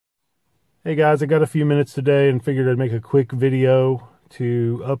Hey guys, I got a few minutes today and figured I'd make a quick video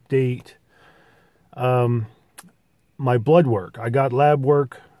to update my blood work. I got lab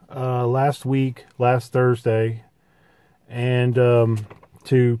work last Thursday, and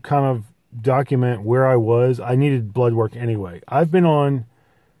to kind of document where I was, I needed blood work anyway. I've been on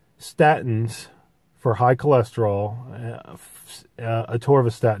statins for high cholesterol,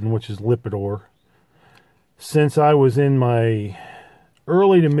 atorvastatin, which is Lipitor, since I was in my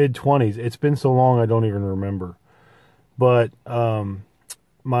early to mid 20s. It's been so long I don't even remember. But I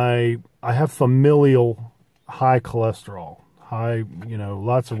have familial high cholesterol,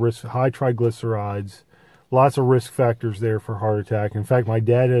 lots of risk, high triglycerides, lots of risk factors there for heart attack. In fact, my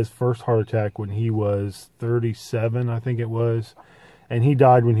dad had his first heart attack when he was 37, I think it was, and he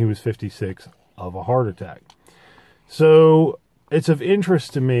died when he was 56 of a heart attack. So it's of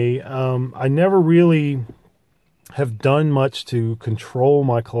interest to me. I never really have done much to control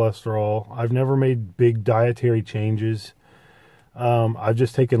my cholesterol. I've never made big dietary changes. I've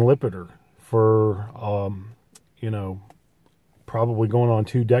just taken Lipitor for, probably going on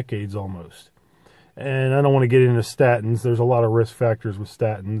 2 decades almost. And I don't want to get into statins. There's a lot of risk factors with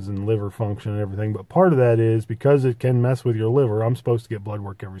statins and liver function and everything. But part of that is because it can mess with your liver, I'm supposed to get blood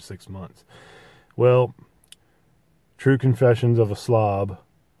work every 6 months. Well, true confessions of a slob.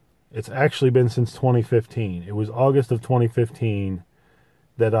 It's actually been since 2015. It was August of 2015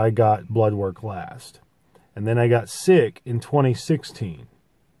 that I got blood work last. And then I got sick in 2016.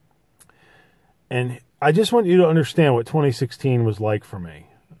 And I just want you to understand what 2016 was like for me.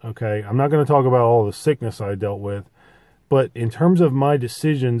 Okay? I'm not going to talk about all the sickness I dealt with, but in terms of my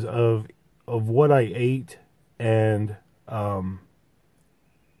decisions of what I ate and my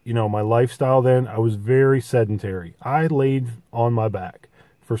lifestyle then, I was very sedentary. I laid on my back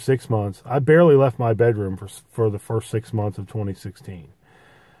for 6 months. I barely left my bedroom for the first 6 months of 2016.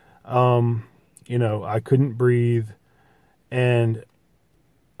 I couldn't breathe, and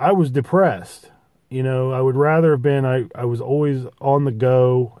I was depressed. I would rather have been, I was always on the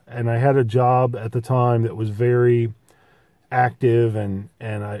go, and I had a job at the time that was very active, and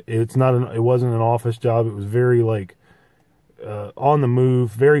it wasn't an office job. It was very on the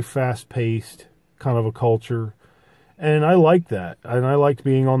move, very fast paced kind of a culture. And I liked that. And I liked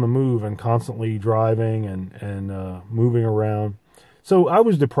being on the move and constantly driving and moving around. So I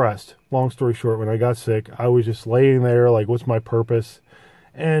was depressed. Long story short, when I got sick, I was just laying there like, what's my purpose?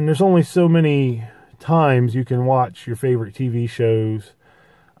 And there's only so many times you can watch your favorite TV shows.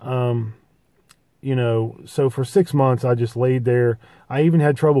 So for 6 months, I just laid there. I even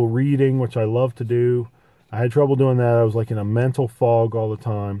had trouble reading, which I love to do. I had trouble doing that. I was like in a mental fog all the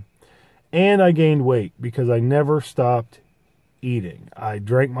time. And I gained weight because I never stopped eating. I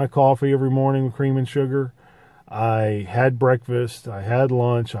drank my coffee every morning with cream and sugar. I had breakfast. I had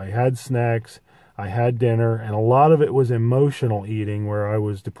lunch. I had snacks. I had dinner. And a lot of it was emotional eating where I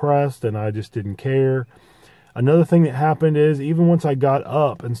was depressed and I just didn't care. Another thing that happened is even once I got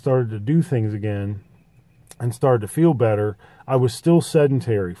up and started to do things again and started to feel better, I was still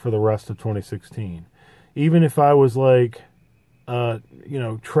sedentary for the rest of 2016. Even if I was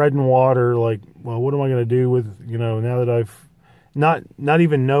treading water, well, what am I going to do with, now that I've not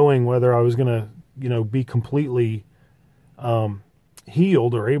even knowing whether I was going to, be completely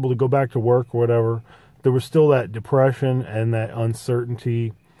healed or able to go back to work or whatever, there was still that depression and that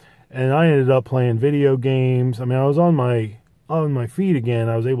uncertainty. And I ended up playing video games. I mean, I was on my feet again.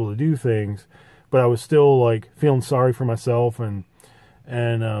 I was able to do things, but I was still feeling sorry for myself and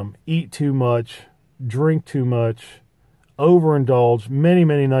eat too much, drink too much, overindulge.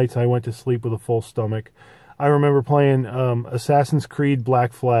 Many nights I went to sleep with a full stomach. I remember playing Assassin's Creed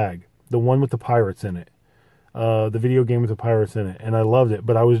Black Flag, the one with the pirates in it, the video game with the pirates in it, and I loved it.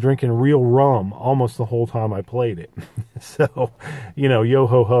 But I was drinking real rum almost the whole time I played it. So, yo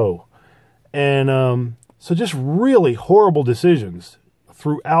ho ho. And so just really horrible decisions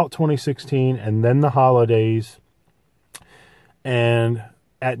throughout 2016 and then the holidays. And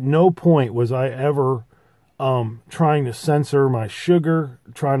at no point was I ever trying to censor my sugar,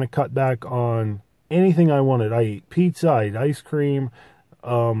 trying to cut back on anything I wanted. I ate pizza, I ate ice cream.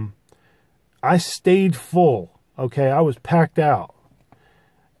 I stayed full. Okay, I was packed out.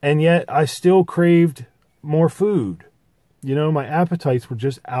 And yet I still craved more food. My appetites were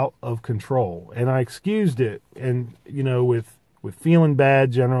just out of control. And I excused it and, with feeling bad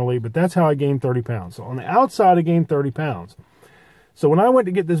generally, but that's how I gained 30 pounds. So on the outside, I gained 30 pounds. So when I went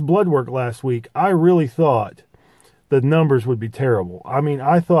to get this blood work last week, I really thought the numbers would be terrible. I mean,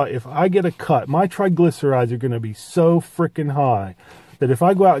 I thought if I get a cut, my triglycerides are going to be so freaking high that if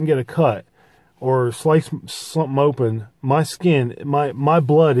I go out and get a cut, or slice something open, my skin, my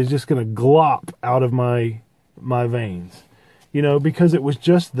blood is just going to glop out of my veins, you know, because it was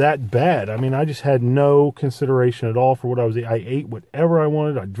just that bad. I mean, I just had no consideration at all for what I was eating. I ate whatever I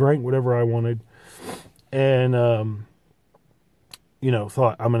wanted. I drank whatever I wanted. And, you know,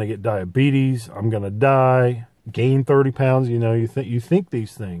 thought I'm going to get diabetes. I'm going to die, gain 30 pounds. You know, you think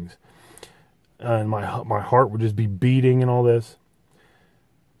these things. And my heart would just be beating and all this.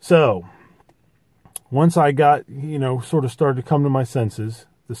 So once I got, you know, sort of started to come to my senses,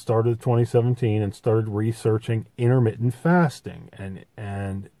 the start of 2017, and started researching intermittent fasting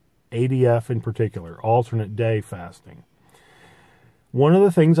and ADF in particular, alternate day fasting. One of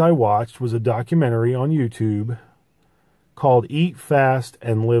the things I watched was a documentary on YouTube called Eat Fast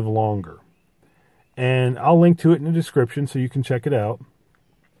and Live Longer. And I'll link to it in the description so you can check it out.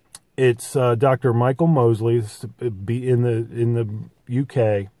 It's Dr. Michael Mosley in the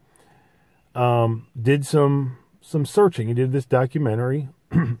UK. Did some searching. He did this documentary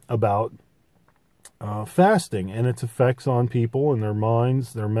about fasting and its effects on people and their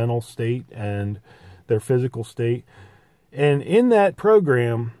minds, their mental state, and their physical state. And in that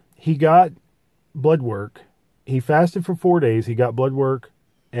program, he got blood work. He fasted for 4 days. He got blood work,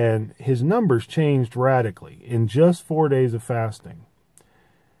 and his numbers changed radically in just 4 days of fasting.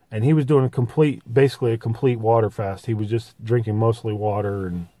 And he was doing basically a complete water fast. He was just drinking mostly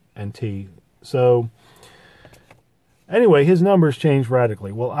water and tea. So anyway, his numbers changed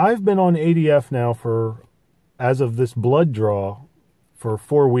radically. Well, I've been on ADF now as of this blood draw, for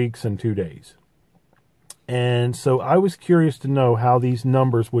 4 weeks and 2 days. And so I was curious to know how these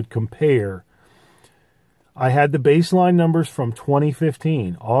numbers would compare. I had the baseline numbers from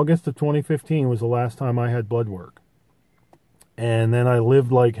 2015. August of 2015 was the last time I had blood work. And then I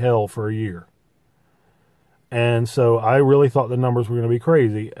lived like hell for a year. And so I really thought the numbers were going to be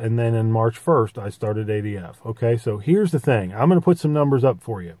crazy. And then in March 1st, I started ADF. Okay, so here's the thing. I'm going to put some numbers up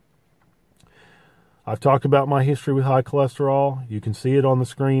for you. I've talked about my history with high cholesterol. You can see it on the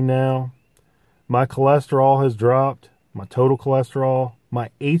screen now. My cholesterol has dropped. My total cholesterol. My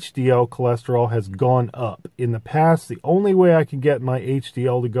HDL cholesterol has gone up. In the past, the only way I could get my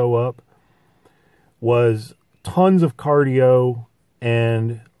HDL to go up was tons of cardio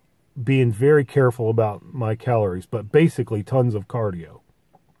and being very careful about my calories, but basically tons of cardio.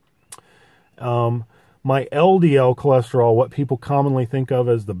 My LDL cholesterol, what people commonly think of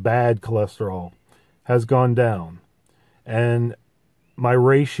as the bad cholesterol, has gone down, and my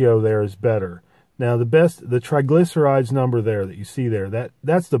ratio there is better. Now, the triglycerides number there that you see there,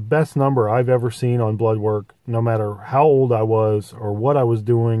 that's the best number I've ever seen on blood work, no matter how old I was or what I was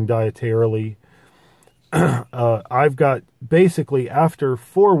doing dietarily. I've got, basically, after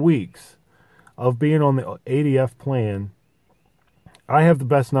 4 weeks of being on the ADF plan, I have the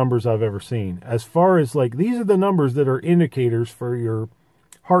best numbers I've ever seen. As far as, like, these are the numbers that are indicators for your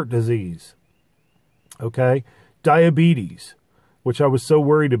heart disease. Okay? Diabetes, which I was so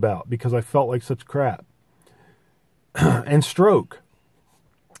worried about because I felt like such crap. And stroke,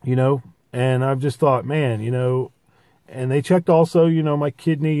 you know. And I've just thought, man, you know, and they checked also, you know, my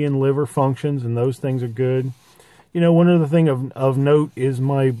kidney and liver functions, and those things are good. You know, one other thing of note is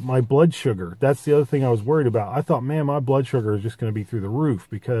my blood sugar. That's the other thing I was worried about. I thought, man, my blood sugar is just going to be through the roof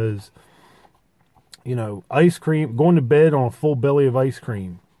because, you know, ice cream, going to bed on a full belly of ice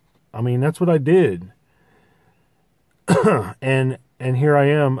cream. I mean, that's what I did. and here I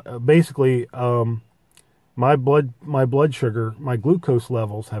am, basically, my blood sugar, my glucose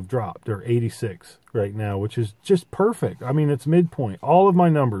levels have dropped. They're 86 right now, which is just perfect. I mean, it's midpoint. All of my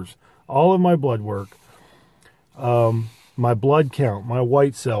numbers, all of my blood work, my blood count, my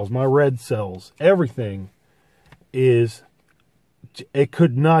white cells, my red cells, everything it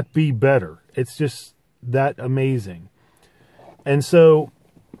could not be better. It's just that amazing. And so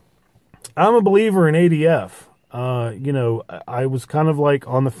I'm a believer in ADF. You know, I was kind of like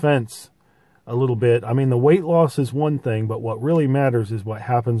on the fence a little bit. I mean, the weight loss is one thing, but what really matters is what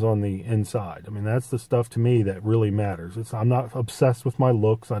happens on the inside. I mean, that's the stuff to me that really matters. I'm not obsessed with my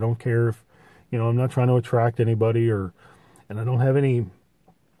looks. I don't care if, you know, I'm not trying to attract anybody and I don't have any,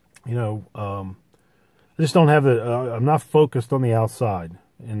 you know, I just don't have I'm not focused on the outside,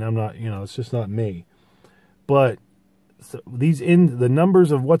 and I'm not, you know, it's just not me. But so the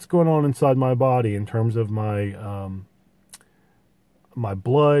numbers of what's going on inside my body in terms of my my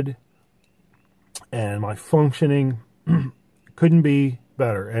blood and my functioning couldn't be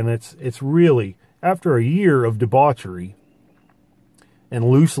better. And it's really, after a year of debauchery and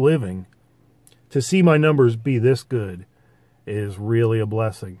loose living, to see my numbers be this good is really a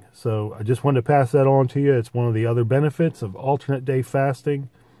blessing. So I just wanted to pass that on to you. It's one of the other benefits of alternate day fasting.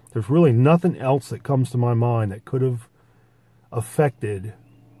 There's really nothing else that comes to my mind that could have affected,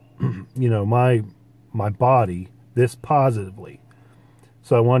 my body this positively.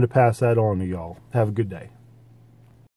 So I wanted to pass that on to y'all. Have a good day.